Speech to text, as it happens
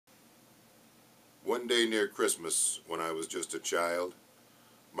One day near Christmas, when I was just a child,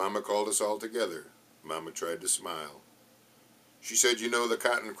 Mama called us all together. Mama tried to smile. She said, "You know, the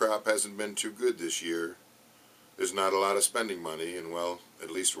cotton crop hasn't been too good this year. There's not a lot of spending money, and well,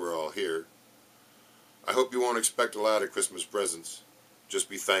 at least we're all here. I hope you won't expect a lot of Christmas presents. Just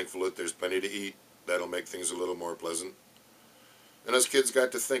be thankful that there's plenty to eat. That'll make things a little more pleasant." And us kids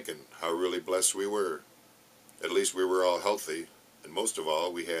got to thinking how really blessed we were. At least we were all healthy, and most of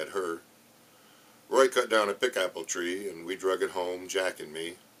all, we had her. Roy cut down a pickapple tree, and we drug it home, Jack and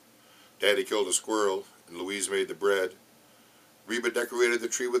me. Daddy killed a squirrel, and Louise made the bread. Reba decorated the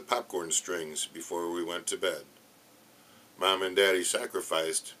tree with popcorn strings before we went to bed. Mom and Daddy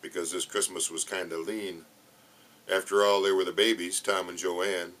sacrificed because this Christmas was kinda lean. After all, they were the babies, Tom and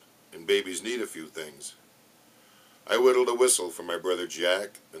Joanne, and babies need a few things. I whittled a whistle for my brother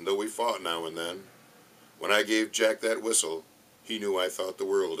Jack, and though we fought now and then, when I gave Jack that whistle, he knew I thought the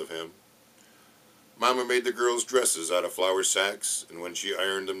world of him. Mama made the girls dresses out of flour sacks, and when she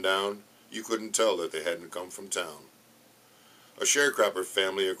ironed them down, you couldn't tell that they hadn't come from town. A sharecropper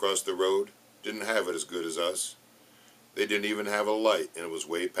family across the road didn't have it as good as us. They didn't even have a light, and it was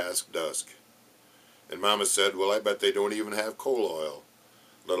way past dusk. And Mama said, "Well, I bet they don't even have coal oil,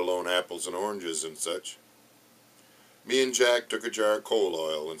 let alone apples and oranges and such." Me and Jack took a jar of coal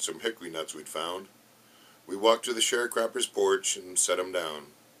oil and some hickory nuts we'd found. We walked to the sharecropper's porch and set 'em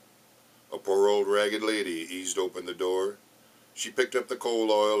down. A poor old ragged lady eased open the door. She picked up the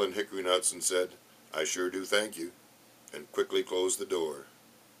coal oil and hickory nuts and said, "I sure do thank you," and quickly closed the door.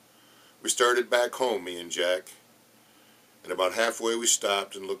 We started back home, me and Jack, and about halfway we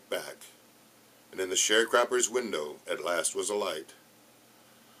stopped and looked back, and in the sharecropper's window at last was a light.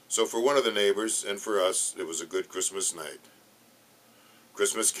 So for one of the neighbors and for us, it was a good Christmas night.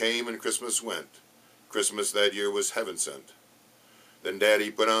 Christmas came and Christmas went. Christmas that year was heaven sent. Then Daddy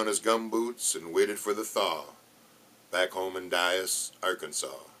put on his gum boots and waited for the thaw, back home in Dyess,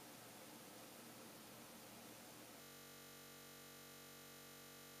 Arkansas.